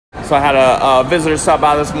So I had a visitor stop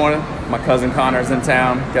by this morning. My cousin Connor's in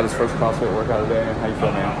town. Got his first CrossFit workout today. How you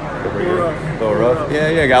feel, man? A little rough.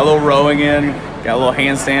 Yeah. Got a little rowing in. Got a little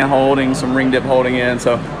handstand holding, some ring dip holding in.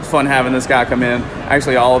 So it's fun having this guy come in.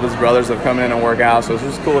 Actually, all of his brothers have come in and work out. So it's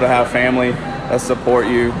just cool to have family that support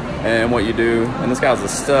you and what you do. And this guy's a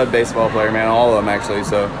stud baseball player, man. All of them, actually.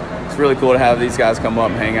 So it's really cool to have these guys come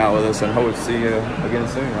up and hang out with us. And hope to see you again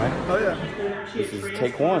soon, right? Oh, yeah. This is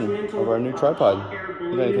take one of our new tripod.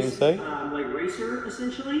 You got anything to say? Like racer,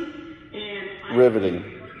 essentially. And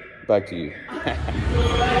riveting. Back to you.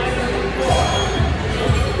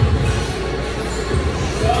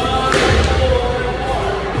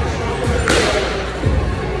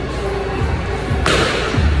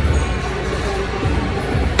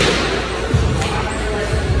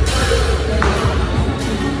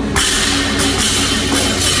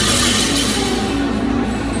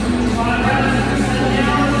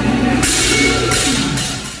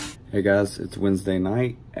 Hey guys, it's Wednesday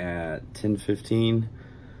night at 10:15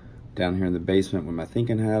 down here in the basement with my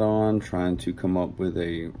thinking hat on, trying to come up with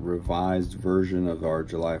a revised version of our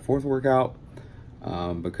July 4th workout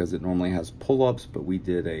because it normally has pull-ups, but we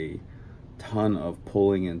did a ton of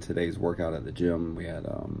pulling in today's workout at the gym. We had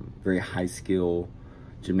very high skill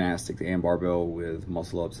gymnastics and barbell with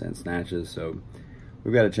muscle ups and snatches, so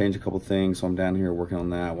we've got to change a couple things. So I'm down here working on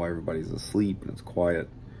that while everybody's asleep and it's quiet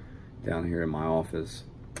down here in my office.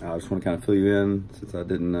 I just want to kind of fill you in since I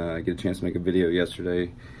didn't get a chance to make a video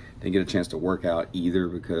yesterday. Didn't get a chance to work out either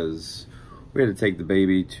because we had to take the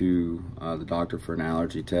baby to the doctor for an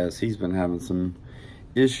allergy test. He's been having some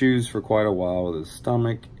issues for quite a while with his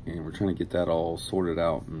stomach, and we're trying to get that all sorted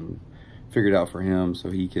out and figured out for him so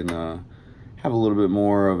he can have a little bit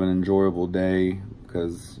more of an enjoyable day,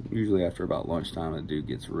 because usually after about lunchtime the dude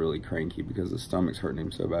gets really cranky because his stomach's hurting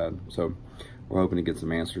him so bad. So we're hoping to get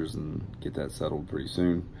some answers and get that settled pretty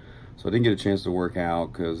soon. So I didn't get a chance to work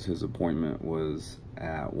out because his appointment was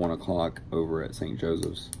at 1 o'clock over at St.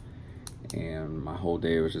 Joseph's. And my whole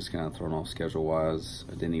day was just kind of thrown off schedule-wise.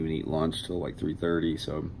 I didn't even eat lunch till like 3:30.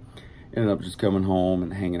 So ended up just coming home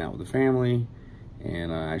and hanging out with the family.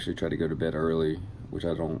 And I actually tried to go to bed early, which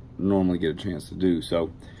I don't normally get a chance to do.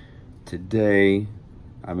 So today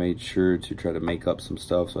I made sure to try to make up some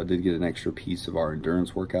stuff. So I did get an extra piece of our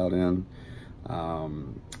endurance workout in.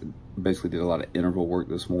 Basically did a lot of interval work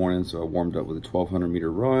this morning, so I warmed up with a 1200 meter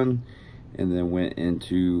run and then went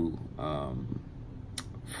into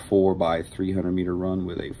 4 by 300 meter run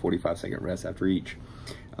with a 45-second rest after each,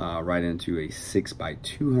 right into a 6 by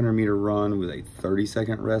 200 meter run with a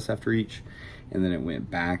 30-second rest after each, and then it went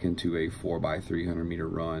back into a 4 by 300 meter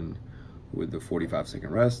run with the 45-second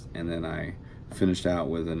rest, and then I finished out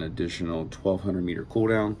with an additional 1200 meter cool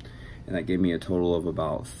down. And that gave me a total of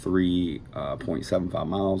about 3.75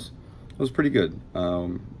 miles. It was pretty good.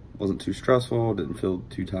 Wasn't too stressful, didn't feel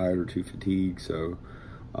too tired or too fatigued, so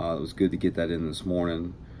it was good to get that in this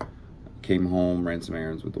morning. Came home, ran some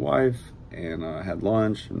errands with the wife, and had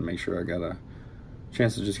lunch and make sure I got a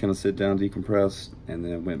chance to just kind of sit down, decompress, and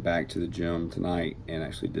then went back to the gym tonight and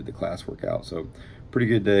actually did the class workout. So pretty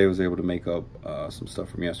good day. I was able to make up some stuff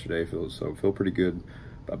from yesterday. Feel pretty good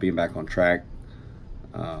about being back on track.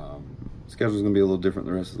 Schedule's gonna be a little different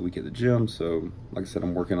the rest of the week at the gym, so like I said,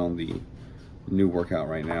 I'm working on the new workout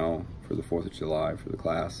right now for the 4th of July for the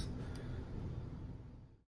class.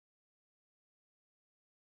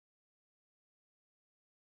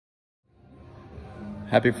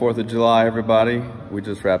 Happy 4th of July, everybody. We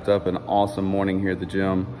just wrapped up an awesome morning here at the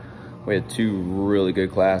gym. We had 2 really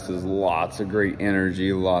good classes, lots of great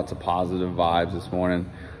energy, lots of positive vibes this morning.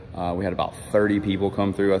 We had about 30 people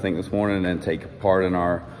come through, I think, this morning and take part in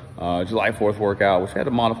our July 4th workout, which we had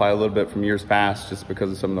to modify a little bit from years past just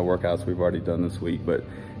because of some of the workouts we've already done this week. But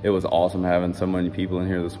it was awesome having so many people in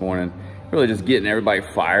here this morning, really just getting everybody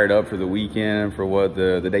fired up for the weekend, for what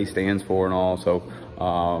the day stands for and all. So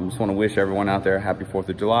just want to wish everyone out there a happy 4th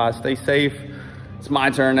of July. Stay safe. It's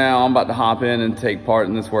my turn now. I'm about to hop in and take part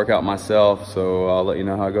in this workout myself, so I'll let you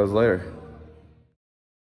know how it goes later.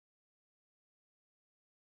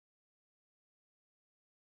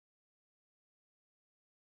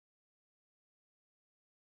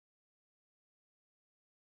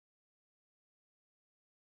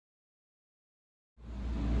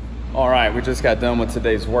 All right, we just got done with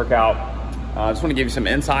today's workout. I just want to give you some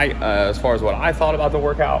insight as far as what I thought about the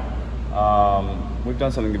workout. We've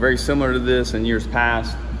done something very similar to this in years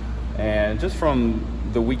past, and just from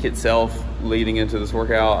the week itself leading into this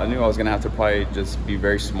workout, I knew I was going to have to probably just be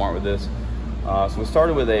very smart with this. So we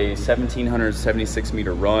started with a 1,776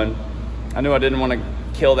 meter run. I knew I didn't want to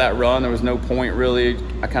kill that run. There was no point really.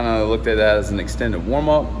 I kind of looked at that as an extended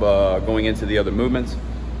warm-up going into the other movements.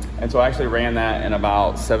 And so I actually ran that in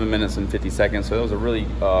about 7 minutes and 50 seconds. So it was a really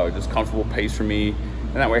just comfortable pace for me.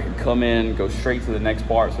 And that way I could come in, go straight to the next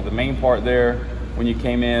part. So the main part there, when you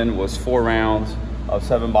came in, was 4 rounds of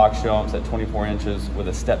 7 box jumps at 24 inches with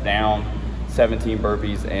a step down, 17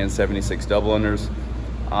 burpees, and 76 double unders.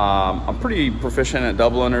 I'm pretty proficient at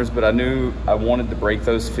double unders, but I knew I wanted to break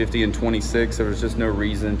those 50 and 26. There was just no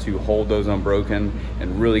reason to hold those unbroken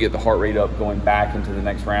and really get the heart rate up going back into the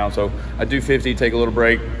next round. So I do 50, take a little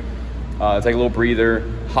break, take a little breather,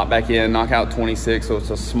 hop back in, knock out 26. So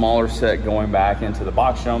it's a smaller set going back into the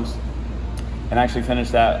box jumps, and actually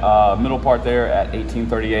finish that middle part there at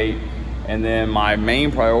 18:38. And then my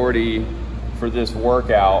main priority for this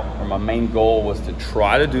workout, or my main goal, was to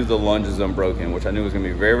try to do the lunges unbroken, which I knew was gonna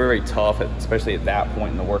be very, very tough, especially at that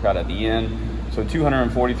point in the workout at the end. So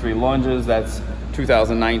 243 lunges, that's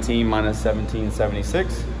 2019 minus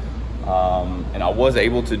 1776. And I was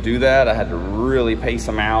able to do that. I had to really pace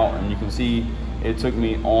them out, and you can see it took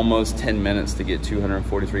me almost 10 minutes to get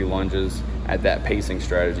 243 lunges at that pacing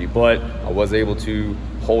strategy, but I was able to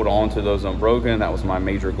hold on to those unbroken. That was my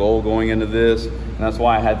major goal going into this, and that's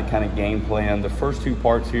why I had to kind of game plan the first 2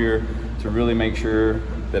 parts here to really make sure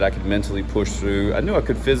that I could mentally push through. I knew I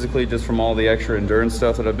could physically, just from all the extra endurance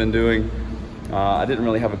stuff that I've been doing. I didn't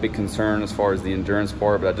really have a big concern as far as the endurance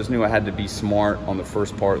part, but I just knew I had to be smart on the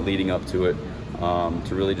first part leading up to it,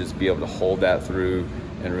 to really just be able to hold that through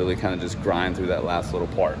and really kind of just grind through that last little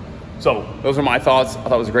part. So those are my thoughts. I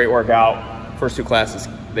thought it was a great workout. First 2 classes,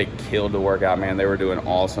 they killed the workout, man. They were doing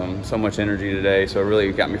awesome. So much energy today. So it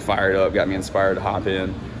really got me fired up, got me inspired to hop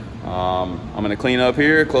in. I'm gonna clean up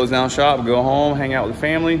here, close down shop, go home, hang out with the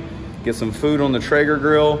family, get some food on the Traeger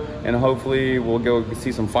grill, and hopefully we'll go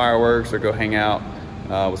see some fireworks or go hang out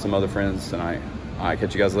with some other friends tonight. All right,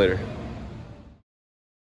 catch you guys later.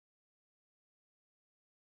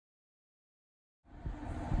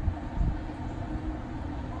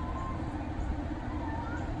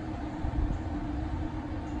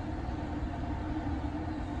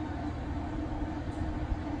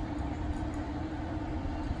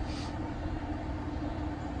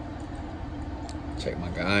 Check my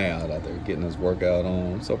guy out there getting his workout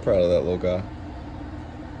on. I'm so proud of that little guy.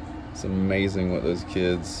 It's amazing what those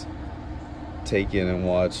kids take in and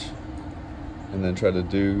watch and then try to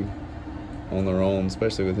do on their own,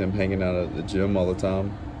 especially with him hanging out at the gym all the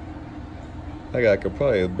time. That guy could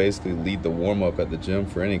probably basically lead the warm-up at the gym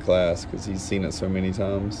for any class because he's seen it so many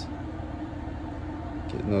times.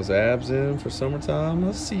 Getting those abs in for summertime.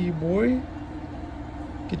 Let's see you, boy.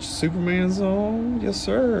 Get your Supermans on. Yes,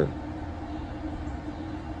 sir.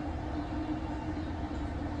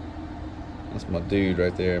 That's my dude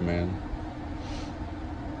right there, man.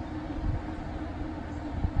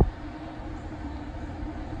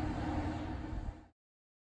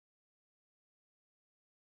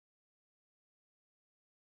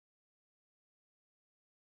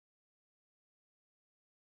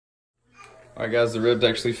 All right, guys, the ribs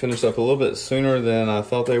actually finished up a little bit sooner than I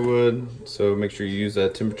thought they would. So make sure you use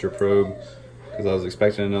that temperature probe, because I was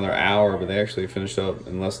expecting another hour, but they actually finished up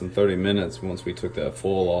in less than 30 minutes once we took that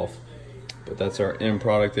foil off. But that's our end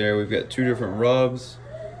product there. We've got 2 different rubs.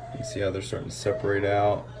 You can see how they're starting to separate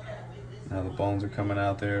out. Now the bones are coming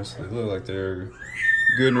out there, so they look like they're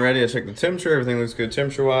good and ready. I checked the temperature. Everything looks good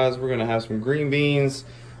temperature-wise. We're gonna have some green beans.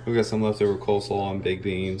 We've got some leftover coleslaw and baked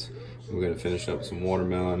beans. We're gonna finish up some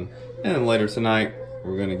watermelon. And then later tonight,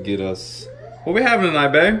 we're gonna get us, what we having tonight,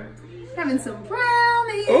 babe? Having some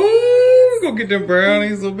brownies. Oh, go get them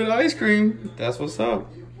brownies, a little bit of ice cream. That's what's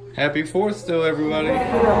up. Happy 4th still, everybody.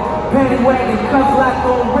 Penny wagon, cuff lock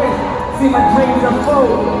on wrist. See my dreams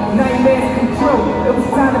unfold, nightmares control. It was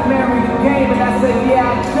time to marry the game, and I said,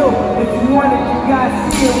 yeah, I do. If you want it, you gotta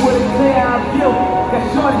see it with a clear eye view. Got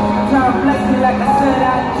shorty, trying to bless me like I said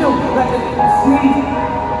I do. Like a sneeze,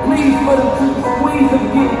 please for them to squeeze and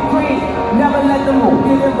get green. Never let them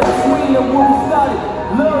get in between of what we started.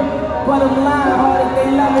 Look, bottom line, hard if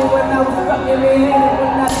they love me when I was stuck in their head. And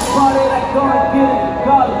when I started, I go and get it.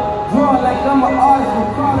 Draw like I'm an artist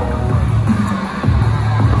with product.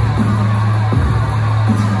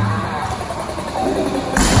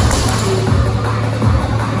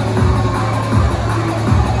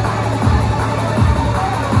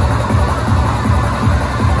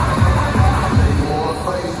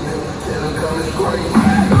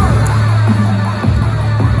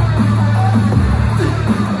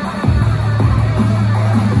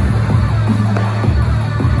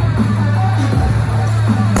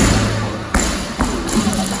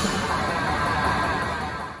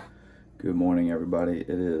 Good morning, everybody. It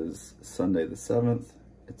is Sunday the 7th.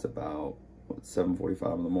 It's about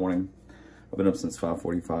 7:45 in the morning. I've been up since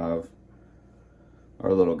 5:45.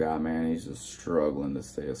 Our little guy, man, he's just struggling to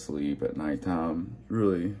stay asleep at nighttime.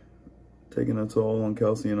 Really taking a toll on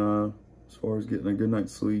Kelsey and I as far as getting a good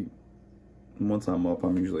night's sleep. And once I'm up,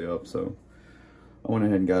 I'm usually up. So I went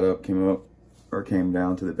ahead and got up, came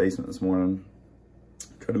down to the basement this morning.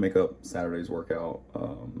 Tried to make up Saturday's workout,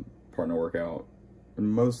 partner workout. And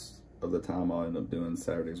most of the time I'll end up doing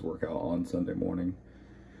Saturday's workout on Sunday morning.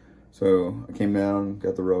 So I came down,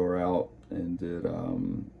 got the rower out, and did,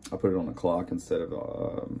 I put it on the clock instead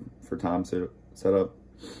of, for time setup,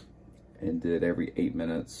 and did every 8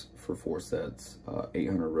 minutes for 4 sets,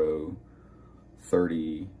 800 row,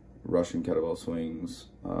 30 Russian kettlebell swings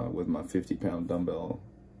with my 50-pound dumbbell,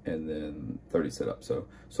 and then 30 sit-ups. So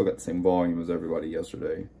still got the same volume as everybody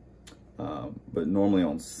yesterday. But normally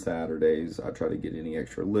on Saturdays, I try to get any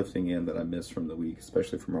extra lifting in that I missed from the week,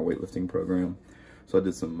 especially from our weightlifting program. So I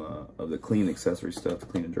did some of the clean accessory stuff, the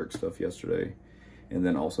clean and jerk stuff yesterday, and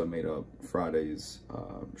then also made up Friday's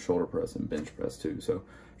shoulder press and bench press too. So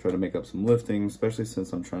try to make up some lifting, especially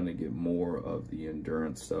since I'm trying to get more of the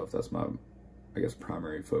endurance stuff. That's my, I guess,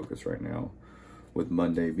 primary focus right now, with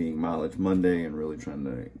Monday being mileage Monday and really trying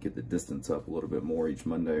to get the distance up a little bit more each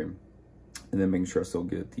Monday. And then making sure I still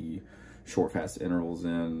get the short, fast intervals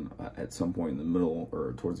in at some point in the middle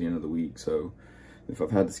or towards the end of the week. So if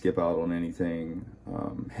I've had to skip out on anything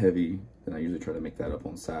heavy, then I usually try to make that up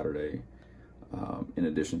on Saturday, in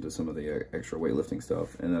addition to some of the extra weightlifting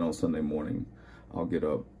stuff. And then on Sunday morning, I'll get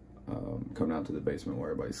up, come down to the basement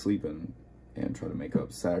where everybody's sleeping, and try to make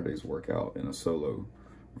up Saturday's workout in a solo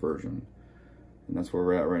version. And that's where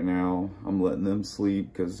we're at right now. I'm letting them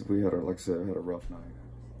sleep because we had, like I said, had a rough night.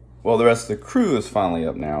 Well, the rest of the crew is finally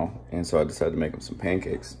up now, and so I decided to make them some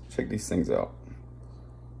pancakes. Check these things out.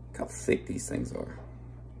 Look how thick these things are.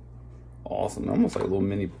 Awesome, almost like little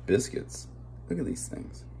mini biscuits. Look at these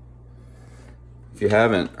things. If you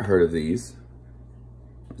haven't heard of these,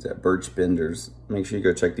 it's at Birch Benders. Make sure you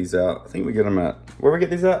go check these out. I think we get them at, where we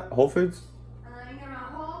get these at? Whole Foods? You get them at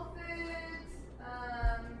Whole Foods,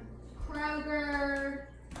 Kroger.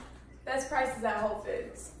 Best prices at Whole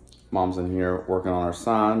Foods. Mom's in here working on our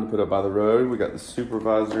sign to put up by the road. We got the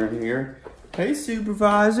supervisor in here. Hey,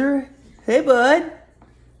 supervisor. Hey, bud.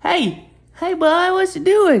 Hey. Hey, bud, what's you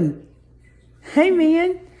doing? Hey,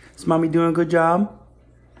 man. Is mommy doing a good job?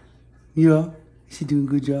 Yeah, she doing a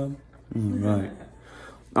good job. Right.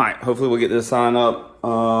 All right, hopefully we'll get this sign up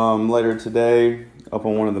later today, up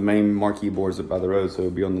on one of the main marquee boards up by the road, so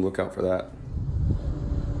be on the lookout for that.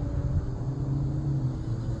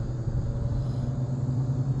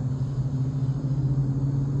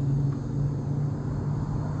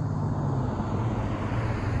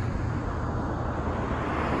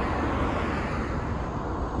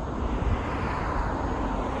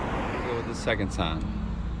 Second time.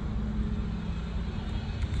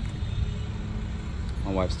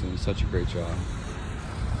 My wife's doing such a great job.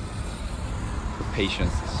 Her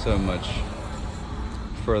patience is so much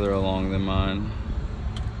further along than mine.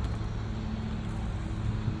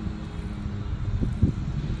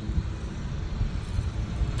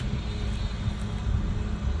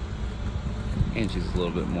 And she's a little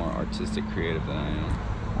bit more artistic, creative than I am.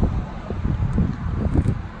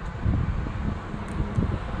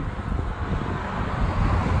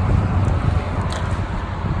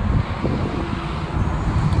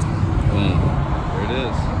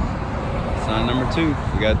 Sign number 2.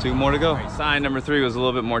 We got 2 more to go. Right, sign number 3 was a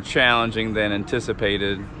little bit more challenging than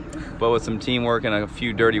anticipated, but with some teamwork and a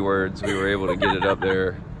few dirty words, we were able to get it up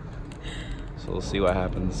there. So we'll see what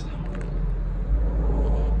happens.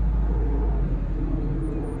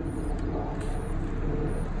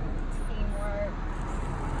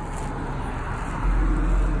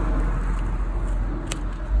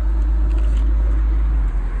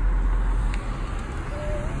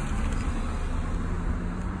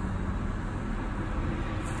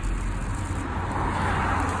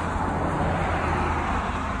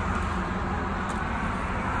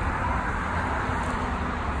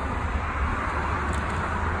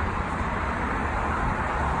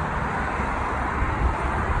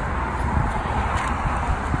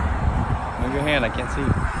 Move your hand, I can't see.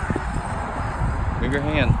 Move your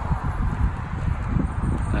hand.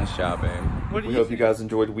 Nice job, babe. We hope you guys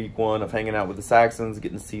enjoyed week 1 of hanging out with the Saxons,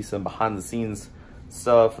 getting to see some behind the scenes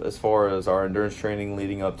stuff as far as our endurance training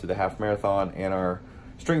leading up to the half marathon and our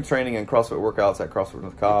strength training and CrossFit workouts at CrossFit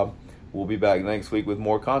with Cobb. We'll be back next week with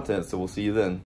more content, so we'll see you then.